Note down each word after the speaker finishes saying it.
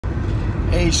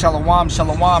Hey, Shalom,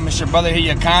 Shalom, it's your brother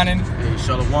here, Yahawashi. Hey,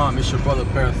 Shalom, it's your brother,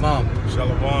 Paratham.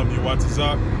 Shalom, you want to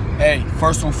talk? Hey,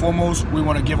 first and foremost, we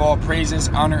want to give all praises,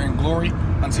 honor, and glory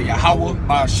unto Yahweh,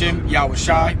 Ba'ashem,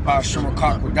 Yahawashi, Ba'ashem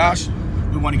Rakakwadash.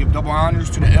 We want to give double honors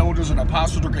to the elders and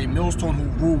apostles, the great millstone who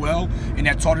rule well and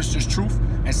that taught us this truth.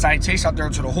 And citation out there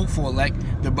to the hopeful elect,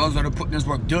 the brothers that are putting this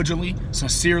work diligently,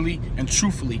 sincerely, and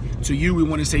truthfully. To you, we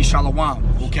want to say Shalom,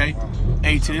 okay?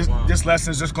 Hey, to this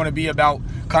lesson is just going to be about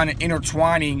kind of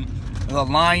intertwining the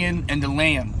lion and the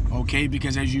lamb, okay?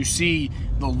 Because as you see,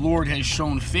 the Lord has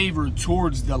shown favor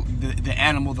towards the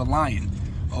animal, the lion,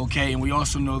 okay? And we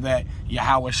also know that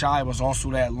Yahawashi was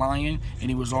also that lion, and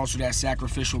he was also that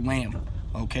sacrificial lamb,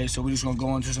 okay? So we're just going to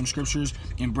go into some scriptures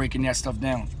and breaking that stuff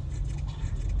down.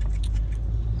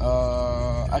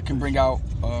 I can bring out,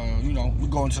 you know, we'll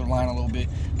go into the line a little bit.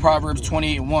 Proverbs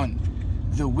 28:1.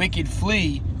 The wicked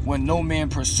flee when no man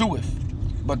pursueth,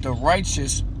 but the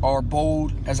righteous are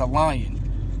bold as a lion.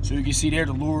 So you can see there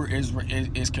the Lord is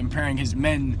comparing his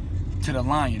men to the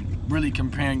lion, really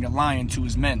comparing the lion to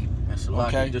his men. That's a lot.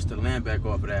 Okay? Just to land back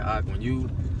off of that,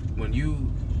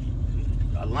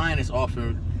 a lion is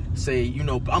often say, you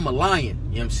know, I'm a lion. You know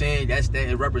what I'm saying? That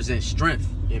it represents strength.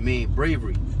 It means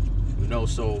bravery. You know,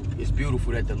 so it's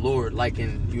beautiful that the Lord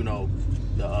likened, you know,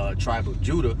 the tribe of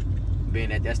Judah, being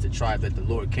that that's the tribe that the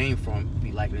Lord came from,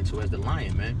 be likened it to as the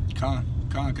lion, man.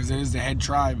 Because it is the head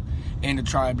tribe and the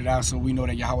tribe that also we know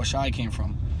that Yahawashi came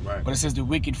from. Right. But it says the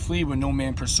wicked flee when no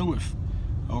man pursueth.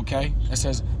 Okay? It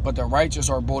says, but the righteous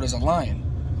are bold as a lion.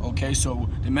 Okay? So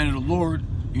the men of the Lord,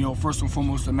 you know, first and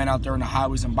foremost, the men out there in the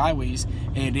highways and byways,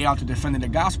 and they out to defend the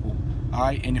gospel. All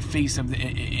right, in the face of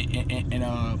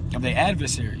the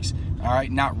adversaries. All right,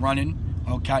 not running,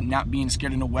 okay, not being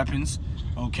scared of no weapons.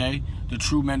 Okay, the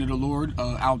true men of the Lord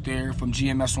out there from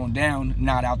GMS on down,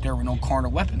 not out there with no carnal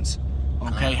weapons.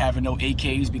 Okay, having no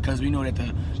AKs, because we know that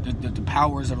the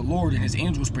powers of the Lord and his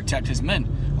angels protect his men.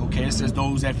 Okay, it says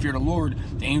those that fear the Lord,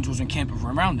 the angels encamp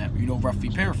around them. You know, roughly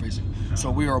paraphrasing.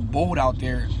 So we are bold out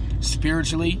there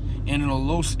spiritually and in a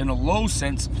low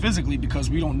sense physically, because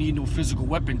we don't need no physical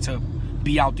weapon to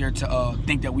be out there to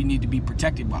think that we need to be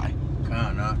protected by.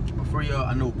 Before y'all,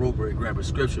 I know bro grab a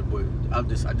scripture, but I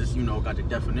just you know got the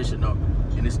definition up,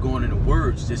 and it's going into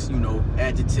words, just you know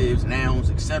adjectives,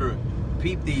 nouns, etc.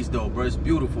 Peep these though, bro. It's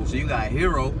beautiful. So you got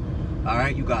hero, all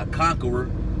right. You got conqueror,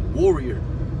 warrior,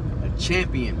 a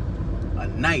champion, a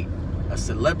knight, a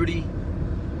celebrity,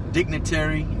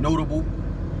 dignitary, notable,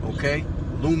 okay,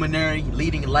 luminary,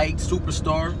 leading light,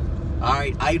 superstar, all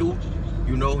right, idol.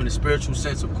 You know, in the spiritual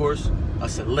sense, of course, a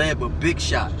celeb, a big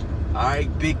shot, all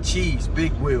right, big cheese,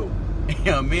 big wheel. You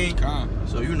know what I mean?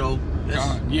 So, you know.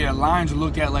 Yeah, lions are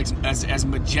looked at like as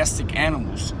majestic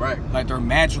animals. Right. Like they're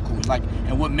magical. Like,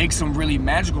 and what makes them really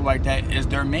magical like that is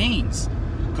their manes.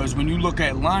 Because when you look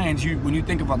at lions, when you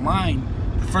think of a lion,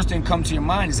 the first thing that comes to your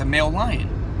mind is a male lion.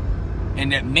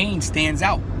 And that mane stands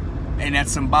out. And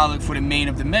that's symbolic for the mane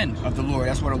of the men of the Lord.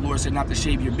 That's why the Lord said not to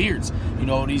shave your beards. You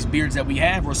know, these beards that we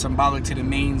have are symbolic to the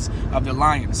manes of the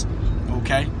lions.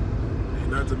 Okay? And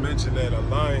not to mention that a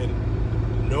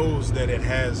lion knows that it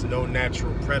has no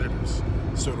natural predators.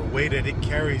 So the way that it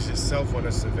carries itself on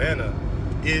a savanna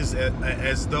is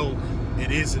as though it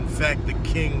is in fact the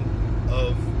king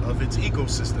of its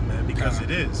ecosystem, man, because it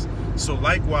is. So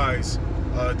likewise,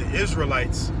 the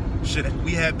Israelites,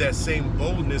 we have that same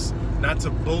boldness, not to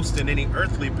boast in any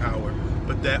earthly power,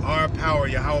 but that our power,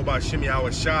 Yahweh Ba'ashem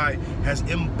Yahawashi, has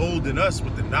emboldened us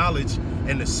with the knowledge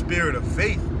and the spirit of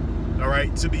faith, all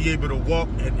right, to be able to walk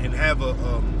and have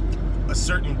a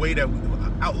certain way that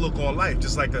outlook on life.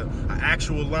 Just like an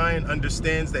actual lion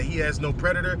understands that he has no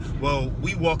predator, well,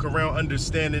 we walk around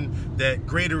understanding that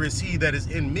greater is he that is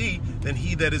in me than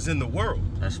he that is in the world.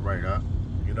 That's right, huh?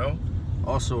 You know?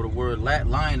 Also, the word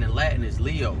lion in Latin is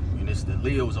Leo. And the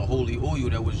Leo is a holy oil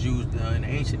that was used in the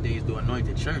ancient days to anoint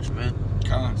the church, man.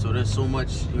 So there's so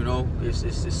much, you know,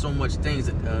 it's so much things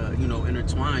that, you know,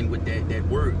 intertwined with that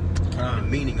word and the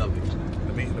meaning of it.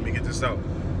 Let me get this out.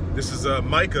 This is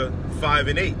Micah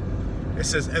 5:8. It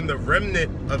says, and the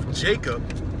remnant of Jacob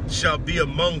shall be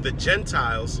among the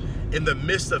Gentiles in the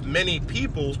midst of many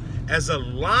people, as a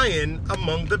lion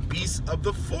among the beasts of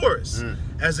the forest,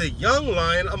 as a young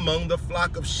lion among the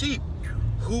flock of sheep,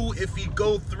 who if he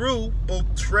go through, both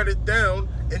treadeth down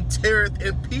and teareth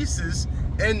in pieces,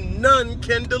 and none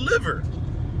can deliver.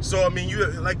 So I mean, you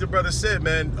like the brother said,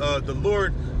 man, the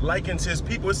Lord likens his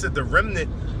people. It said the remnant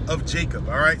of Jacob.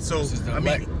 All right, so I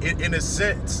mean, in a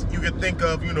sense, you could think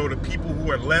of, you know, the people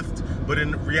who are left, but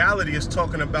in reality, it's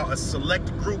talking about a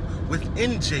select group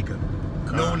within Jacob,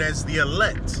 known as the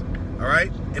elect. All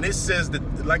right, and it says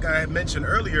that, like I had mentioned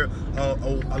earlier,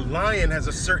 a lion has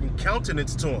a certain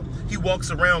countenance to him. He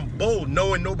walks around bold,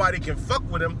 knowing nobody can fuck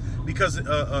with him, because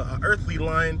an earthly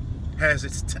lion has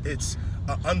its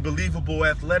unbelievable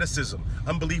athleticism,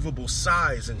 unbelievable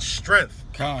size and strength.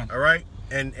 All right,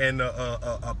 and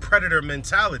a predator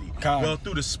mentality. Well,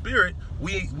 through the spirit,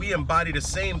 we embody the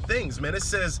same things, man. It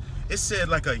said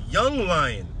like a young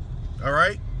lion, all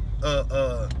right,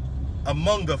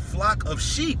 among a flock of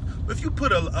sheep. If you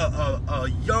put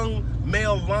a young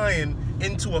male lion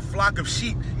into a flock of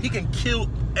sheep, he can kill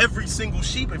every single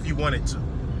sheep if he wanted to.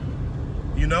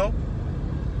 You know?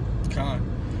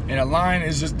 And a lion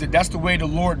is just, that's the way the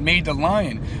Lord made the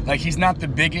lion. Like, he's not the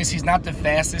biggest, he's not the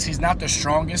fastest, he's not the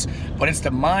strongest, but it's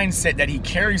the mindset that he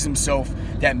carries himself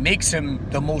that makes him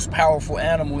the most powerful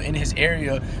animal in his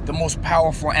area, the most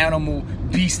powerful animal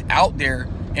beast out there.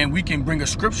 And we can bring a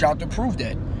scripture out to prove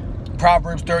that.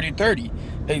 Proverbs 30:30.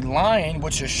 A lion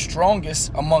which is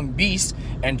strongest among beasts,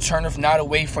 and turneth not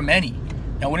away from any.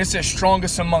 Now, when it says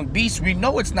strongest among beasts, we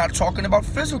know it's not talking about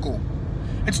physical.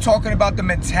 It's talking about the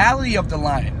mentality of the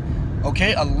lion.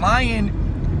 Okay, a lion,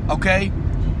 okay,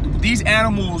 these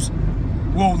animals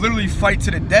will literally fight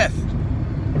to the death.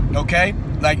 Okay,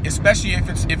 like, especially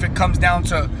if it comes down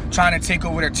to trying to take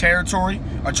over their territory,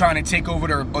 or trying to take over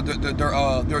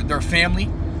their family,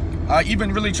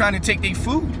 even really trying to take their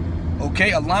food.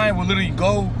 Okay, a lion will literally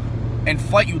go and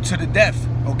fight you to the death.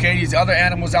 Okay, these other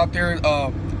animals out there,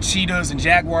 cheetahs and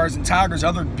jaguars and tigers,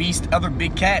 other beasts, other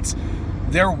big cats,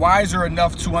 they're wiser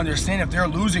enough to understand if they're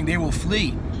losing, they will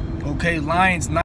flee. Okay, lions not